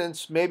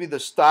distance, maybe the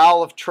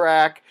style of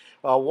track.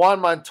 Juan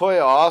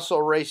Montoya also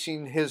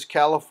racing his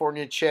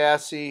California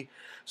chassis.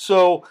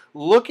 So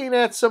looking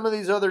at some of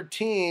these other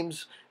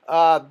teams,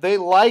 they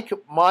like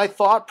my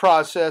thought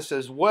process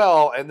as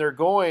well, and they're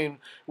going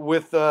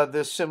with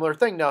this similar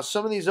thing. Now,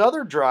 some of these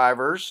other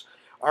drivers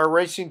are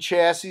racing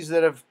chassis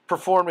that have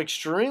performed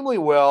extremely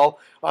well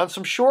on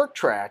some short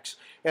tracks,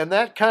 and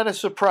that kind of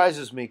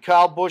surprises me.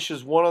 Kyle Busch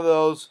is one of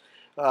those.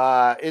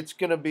 It's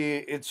going to be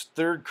its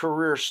third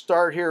career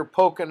start here at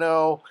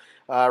Pocono.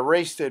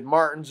 Raced at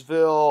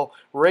Martinsville,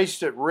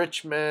 raced at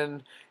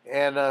Richmond,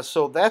 and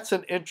so that's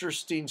an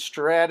interesting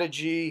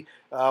strategy.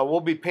 We'll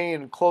be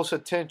paying close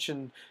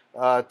attention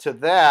to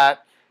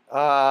that.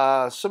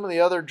 Some of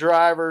the other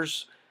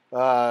drivers,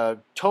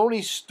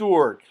 Tony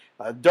Stewart,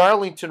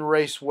 Darlington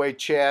Raceway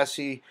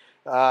chassis.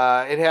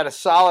 It had a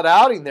solid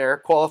outing there,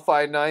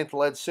 qualified ninth,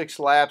 led 6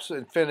 laps,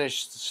 and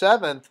finished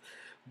 7th,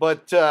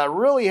 but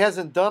really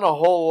hasn't done a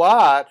whole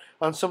lot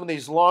on some of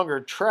these longer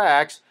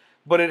tracks.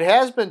 But it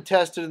has been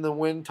tested in the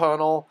wind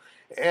tunnel,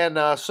 and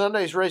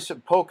Sunday's race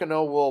at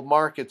Pocono will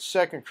mark its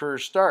second career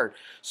start.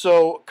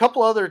 So a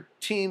couple other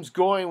teams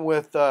going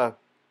with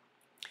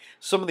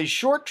some of these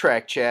short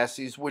track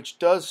chassis, which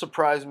does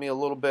surprise me a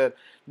little bit.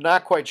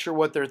 Not quite sure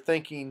what they're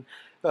thinking,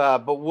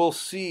 but we'll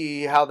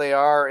see how they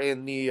are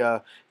in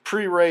the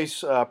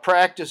pre-race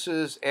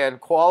practices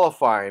and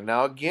qualifying.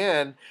 Now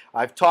again,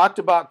 I've talked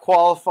about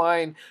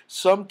qualifying.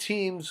 Some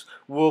teams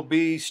will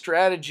be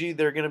strategy.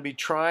 They're going to be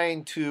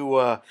trying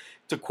to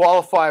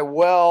qualify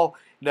well.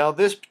 Now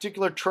this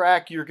particular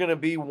track, you're going to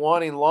be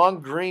wanting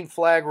long green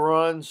flag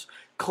runs,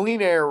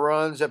 clean air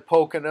runs at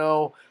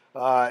Pocono.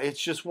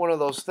 It's just one of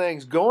those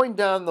things. Going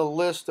down the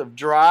list of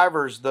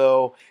drivers,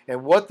 though,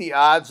 and what the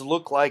odds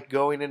look like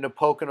going into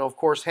Pocono, of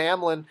course,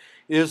 Hamlin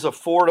is a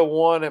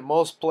 4-1 at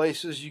most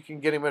places. You can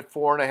get him at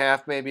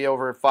 4.5, maybe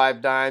over at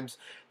 5 dimes.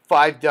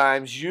 5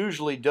 dimes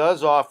usually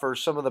does offer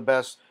some of the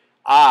best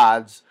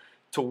odds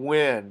to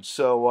win.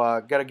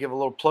 So got to give a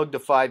little plug to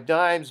 5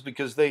 dimes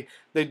because they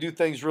do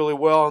things really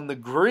well. And the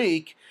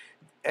Greek,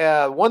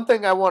 one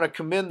thing I want to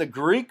commend the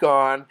Greek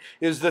on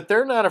is that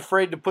they're not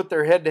afraid to put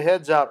their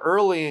head-to-heads out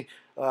early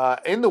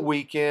in the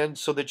weekend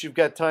so that you've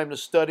got time to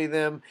study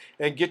them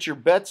and get your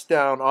bets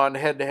down on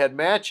head-to-head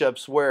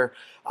matchups, where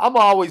I'm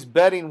always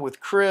betting with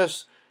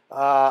Chris.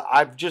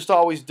 I've just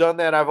always done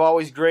that. I've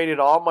always graded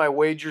all my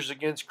wagers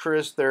against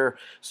Chris. They're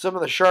some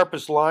of the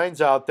sharpest lines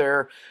out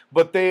there,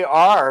 but they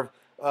are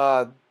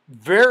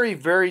very,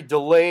 very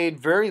delayed,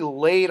 very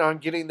late on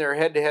getting their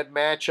head-to-head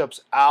matchups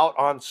out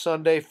on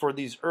Sunday for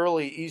these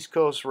early East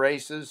Coast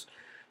races.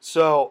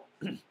 So,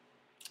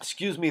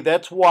 excuse me,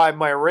 that's why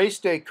my race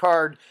day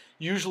card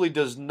usually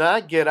does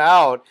not get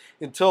out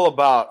until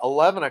about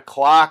 11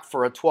 o'clock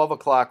for a 12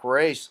 o'clock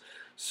race.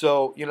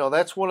 So, you know,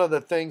 that's one of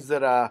the things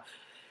that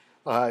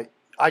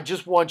I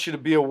just want you to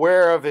be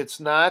aware of. It's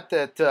not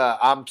that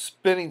I'm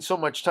spending so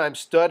much time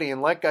studying.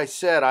 Like I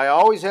said, I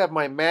always have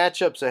my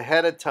matchups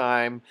ahead of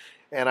time,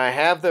 and I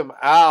have them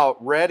out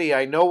ready.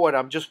 I know what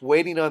I'm just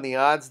waiting on the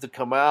odds to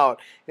come out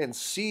and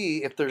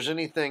see if there's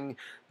anything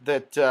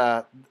that,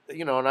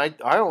 you know, and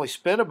I only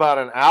spend about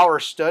an hour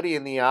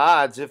studying the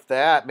odds, if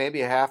that,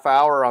 maybe a half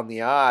hour on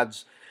the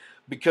odds,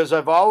 because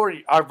I've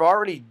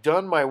already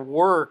done my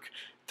work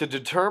to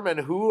determine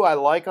who I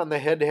like on the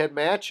head-to-head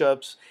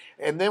matchups.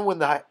 And then when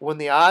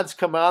the odds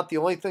come out, the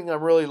only thing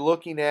I'm really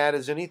looking at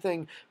is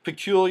anything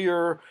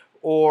peculiar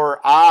or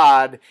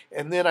odd,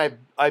 and then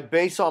I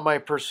base all my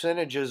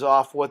percentages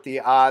off what the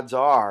odds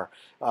are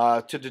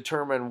to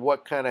determine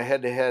what kind of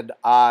head-to-head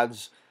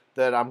odds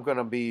that I'm going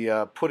to be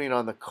putting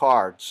on the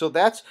card. So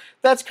that's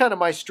kind of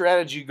my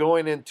strategy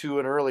going into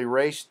an early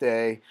race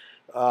day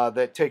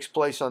that takes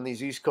place on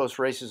these East Coast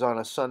races on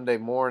a Sunday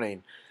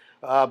morning.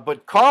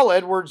 But Carl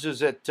Edwards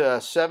is at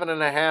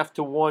 7.5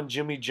 to 1.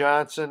 Jimmy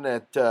Johnson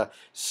at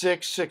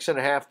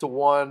 6.5 to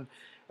 1.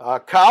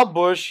 Kyle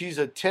Busch, he's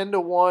a 10 to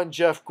 1.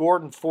 Jeff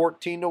Gordon,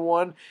 14 to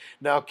 1.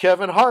 Now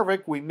Kevin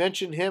Harvick, we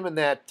mentioned him in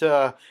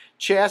that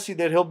chassis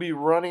that he'll be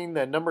running,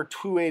 the number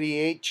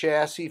 288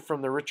 chassis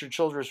from the Richard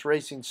Childress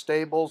Racing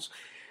Stables.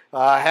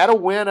 Had a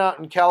win out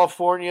in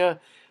California.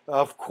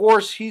 Of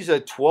course, he's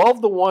a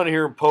 12 to 1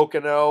 here in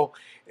Pocono.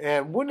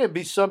 And wouldn't it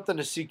be something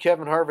to see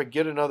Kevin Harvick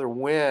get another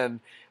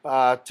win?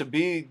 To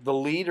be the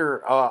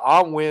leader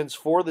on wins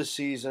for the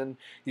season.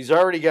 He's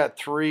already got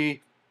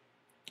 3.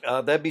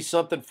 That'd be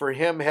something for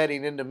him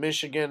heading into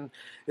Michigan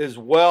as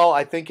well.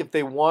 I think if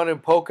they won in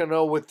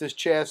Pocono with this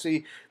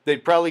chassis,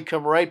 they'd probably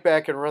come right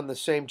back and run the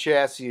same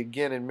chassis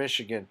again in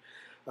Michigan.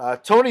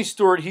 Tony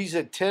Stewart, he's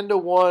at 10 to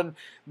 1.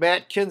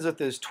 Matt Kenseth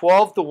is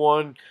 12 to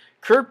 1.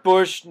 Kurt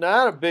Busch,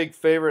 not a big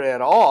favorite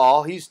at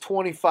all. He's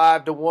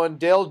 25 to 1.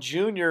 Dale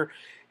Jr.,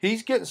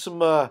 he's getting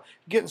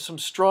some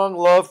strong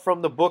love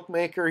from the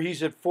bookmaker.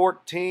 He's at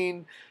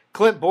 14.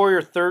 Clint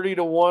Boyer 30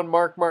 to 1.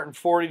 Mark Martin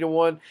 40 to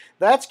 1.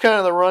 That's kind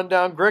of the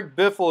rundown. Greg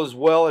Biffle as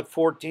well at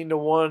 14 to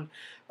 1.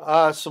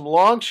 Some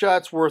long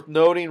shots worth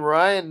noting.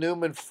 Ryan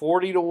Newman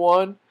 40 to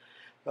 1.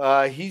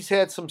 He's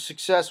had some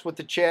success with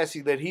the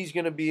chassis that he's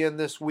going to be in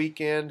this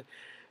weekend.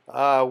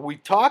 We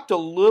talked a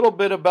little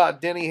bit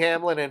about Denny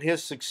Hamlin and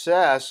his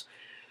success.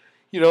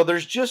 You know,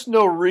 there's just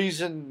no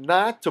reason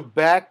not to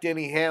back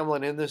Denny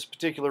Hamlin in this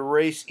particular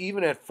race,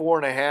 even at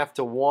 4.5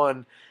 to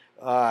 1.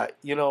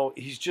 You know,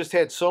 he's just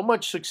had so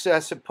much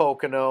success at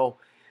Pocono.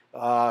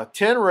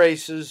 10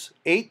 races,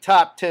 8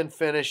 top 10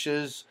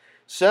 finishes,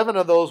 7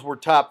 of those were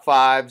top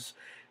 5s.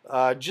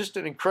 Just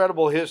an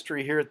incredible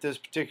history here at this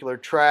particular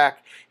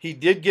track. He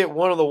did get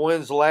one of the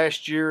wins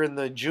last year in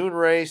the June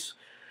race.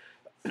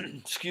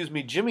 Excuse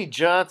me, Jimmy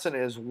Johnson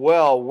as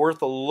well,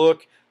 worth a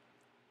look.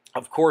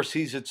 Of course,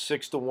 he's at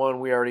 6-1.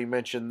 We already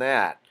mentioned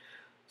that.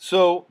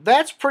 So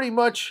that's pretty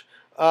much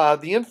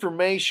the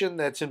information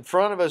that's in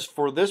front of us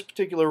for this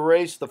particular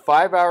race, the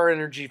 5-Hour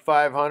Energy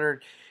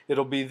 500.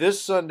 It'll be this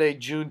Sunday,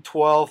 June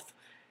 12th,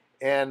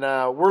 and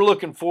we're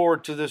looking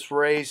forward to this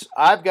race.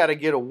 I've got to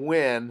get a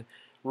win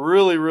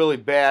really, really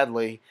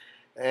badly,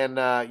 and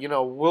you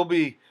know, we'll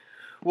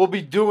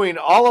be doing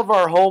all of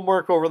our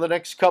homework over the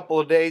next couple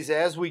of days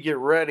as we get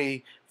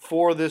ready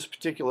for this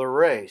particular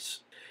race.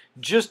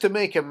 Just to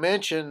make a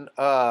mention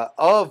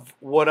of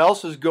what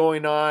else is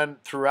going on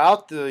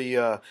throughout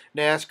the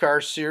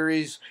NASCAR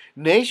series,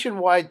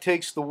 Nationwide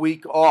takes the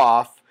week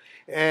off,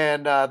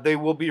 and they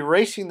will be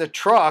racing the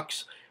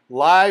trucks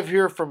live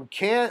here from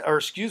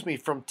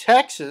from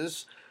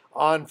Texas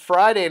on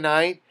Friday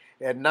night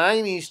at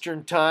 9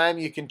 Eastern Time.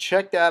 You can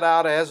check that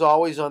out as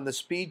always on the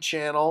Speed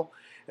Channel.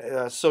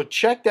 So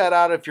check that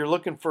out if you're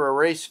looking for a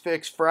race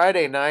fix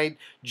Friday night,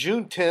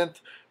 June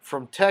 10th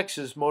from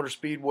Texas Motor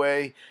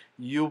Speedway.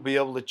 You'll be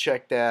able to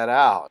check that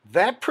out.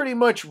 That pretty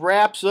much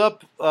wraps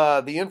up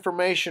the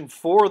information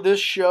for this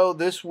show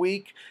this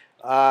week.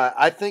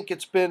 I think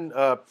it's been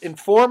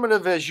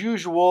informative as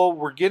usual.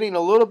 We're getting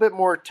a little bit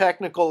more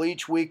technical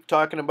each week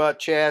talking about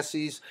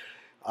chassis.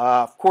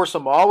 Of course,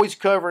 I'm always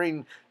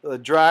covering the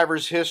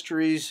drivers'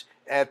 histories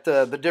at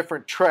the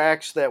different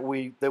tracks that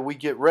we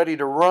get ready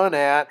to run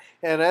at.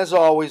 And as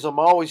always, I'm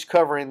always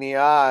covering the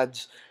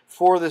odds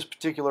for this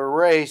particular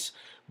race.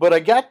 But I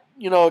got,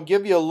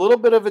 give you a little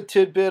bit of a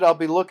tidbit. I'll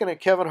be looking at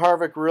Kevin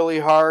Harvick really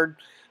hard.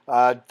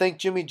 I think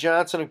Jimmy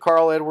Johnson and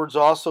Carl Edwards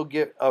also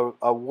get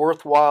a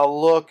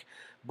worthwhile look.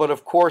 But,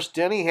 of course,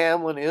 Denny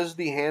Hamlin is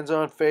the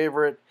hands-on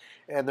favorite,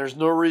 and there's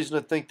no reason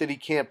to think that he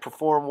can't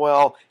perform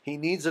well. He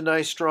needs a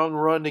nice, strong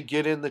run to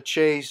get in the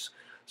chase,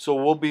 so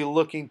we'll be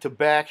looking to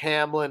back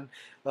Hamlin.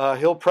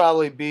 He'll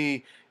probably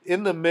be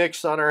in the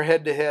mix on our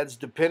head-to-heads,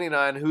 depending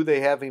on who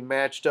they have him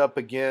matched up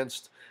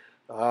against.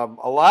 A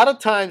lot of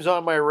times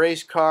on my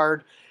race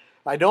card,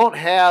 I don't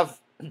have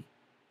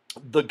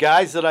the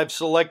guys that I've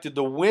selected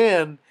to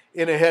win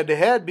in a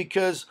head-to-head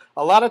because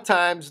a lot of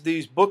times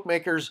these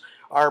bookmakers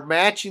are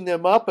matching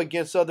them up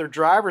against other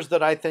drivers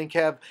that I think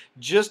have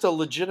just a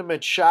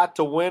legitimate shot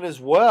to win as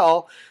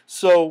well.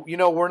 So,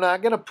 we're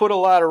not going to put a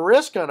lot of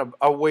risk on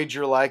a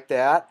wager like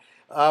that.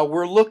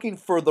 We're looking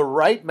for the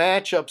right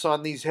matchups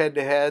on these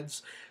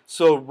head-to-heads.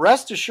 So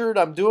rest assured,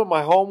 I'm doing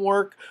my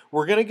homework.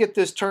 We're going to get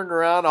this turned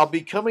around. I'll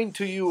be coming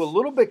to you a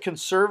little bit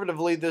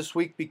conservatively this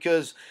week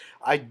because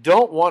I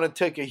don't want to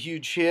take a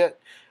huge hit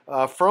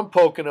from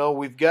Pocono.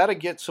 We've got to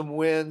get some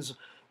wins,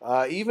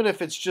 even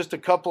if it's just a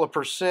couple of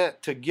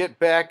percent, to get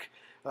back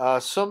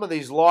some of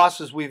these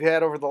losses we've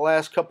had over the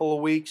last couple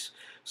of weeks.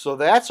 So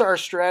that's our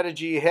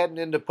strategy heading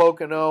into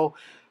Pocono.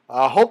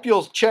 Hope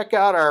you'll check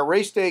out our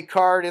race day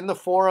card in the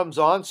forums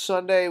on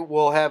Sunday.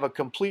 We'll have a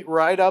complete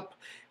write-up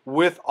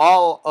with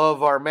all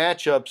of our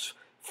matchups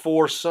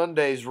for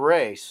Sunday's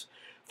race.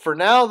 For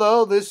now,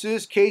 though, this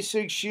is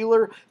K-Sig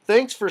Sheeler.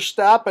 Thanks for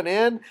stopping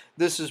in.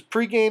 This is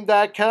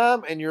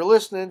pregame.com, and you're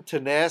listening to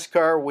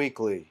NASCAR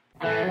Weekly.